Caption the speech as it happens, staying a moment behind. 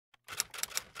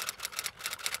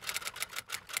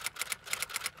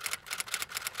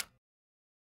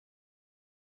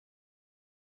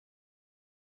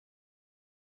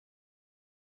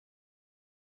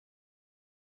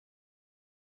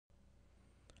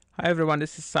Hi everyone,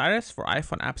 this is Cyrus for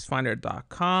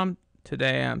iPhoneAppsFinder.com.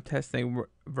 Today I'm testing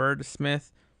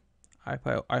Werdsmith.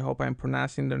 I hope I'm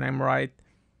pronouncing the name right.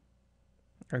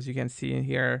 As you can see in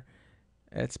here,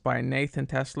 it's by Nathan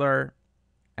Tesler,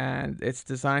 and it's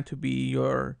designed to be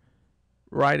your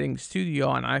writing studio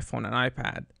on iPhone and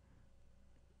iPad.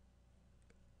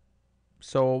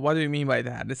 So what do you mean by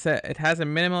that? It has a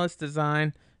minimalist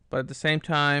design, but at the same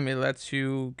time it lets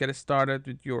you get started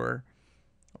with your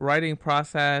writing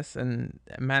process and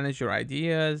manage your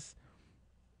ideas.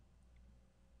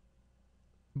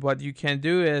 What you can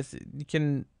do is you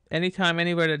can anytime,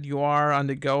 anywhere that you are on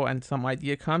the go and some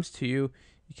idea comes to you,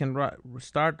 you can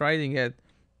start writing it.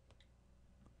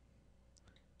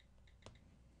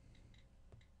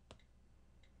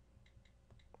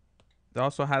 It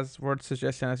also has word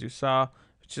suggestion, as you saw,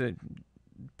 which is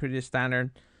pretty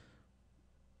standard.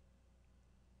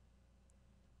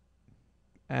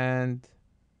 And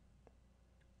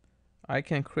I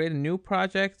can create a new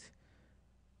project,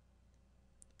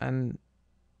 and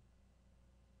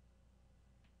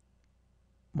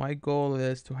my goal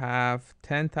is to have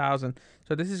 10,000.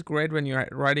 So this is great when you're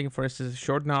writing, for instance, a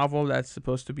short novel that's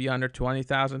supposed to be under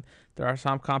 20,000. There are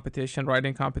some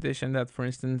writing competition that, for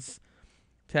instance,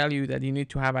 tell you that you need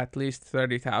to have at least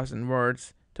 30,000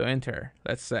 words to enter,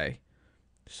 let's say.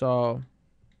 So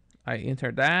I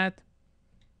enter that.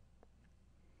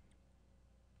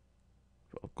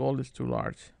 Well, goal is too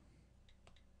large.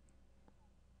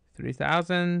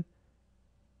 3,000.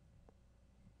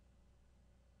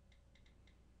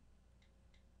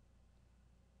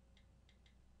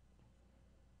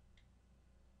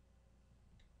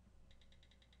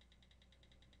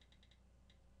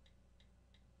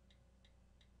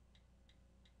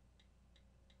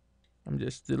 I'm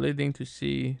just deleting to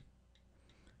see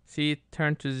it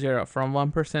turn to 0. From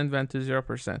 1% went to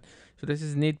 0%. So this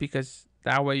is neat because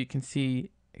that way you can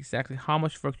see exactly how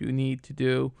much work you need to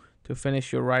do to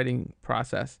finish your writing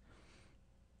process.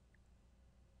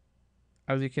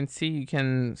 As you can see, you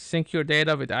can sync your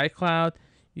data with iCloud.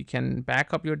 You can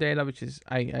back up your data, which is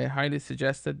I highly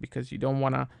suggest it because you don't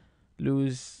want to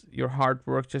lose your hard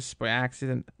work just by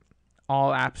accident.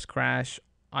 All apps crash,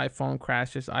 iPhone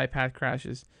crashes, iPad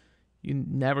crashes. You're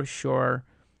never sure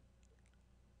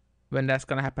when that's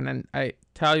going to happen. And I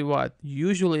tell you what,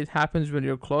 usually it happens when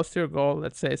you're close to your goal.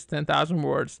 Let's say it's 10,000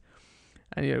 words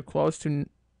and you're close to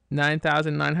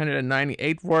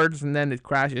 9,998 words, and then it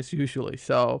crashes usually.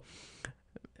 So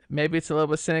maybe it's a little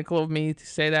bit cynical of me to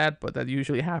say that, but that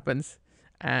usually happens.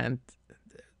 And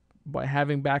by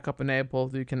having backup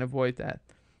enabled, you can avoid that.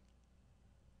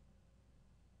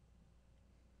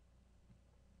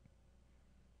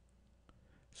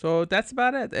 So that's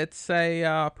about it. It's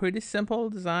a pretty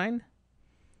simple design.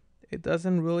 It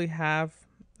doesn't really have.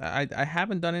 I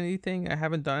haven't done anything. I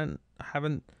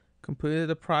haven't completed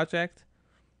a project.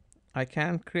 I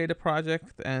can create a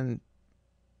project and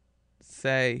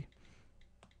say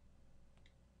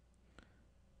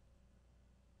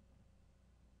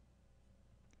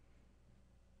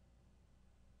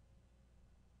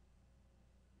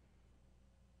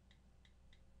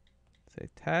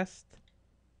test.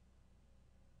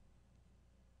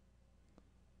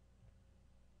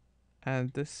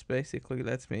 And this basically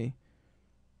lets me,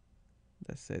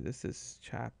 let's say this is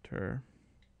chapter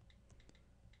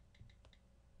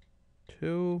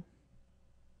 2.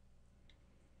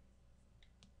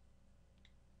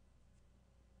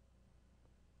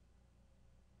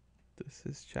 This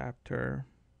is chapter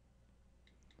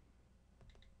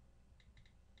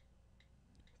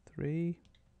 3.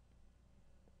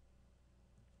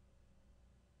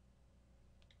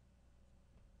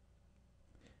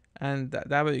 And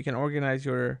that way you can organize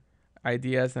your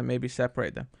ideas and maybe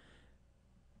separate them.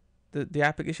 The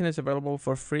application is available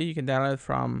for free. You can download it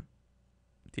from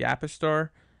the App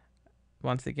Store.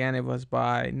 Once again, it was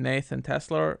by Nathan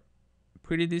Tesler.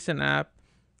 Pretty decent app.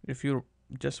 If you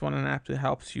just want an app that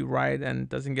helps you write and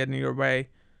doesn't get in your way,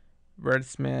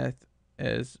 Werdsmith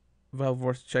is well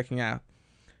worth checking out.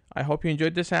 I hope you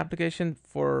enjoyed this application.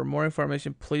 For more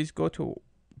information, please go to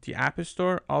the App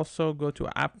Store. Also, go to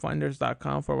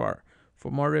appfinders.com for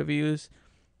more reviews.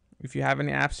 If you have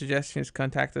any app suggestions,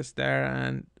 contact us there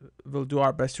and we'll do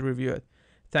our best to review it.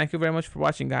 Thank you very much for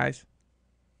watching, guys.